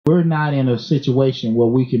we're not in a situation where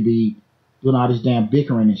we can be doing all this damn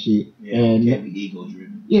bickering and shit. Yeah, and can't be ego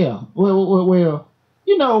driven. Yeah, well,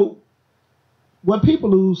 you know, what people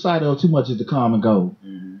lose sight of too much is the common goal.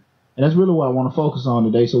 Mm-hmm. And that's really what I want to focus on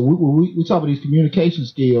today. So we talk about these communication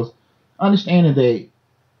skills, understanding that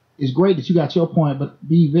it's great that you got your point, but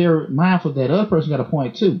be very mindful that the other person got a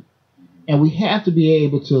point too. Mm-hmm. And we have to be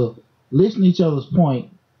able to listen to each other's point.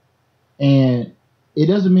 And it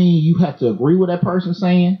doesn't mean you have to agree with that person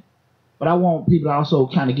saying, but I want people to also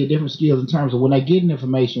kind of get different skills in terms of when they're getting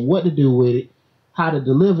information, what to do with it, how to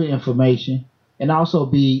deliver information, and also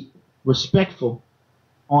be respectful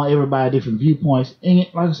on everybody's different viewpoints. And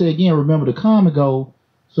like I said, again, remember the common goal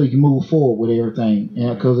so you can move forward with everything.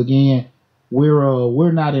 Because again,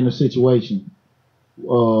 we're not in a situation,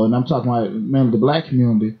 and I'm talking about mainly the black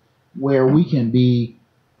community, where we can be,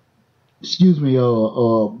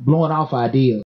 blowing off ideas.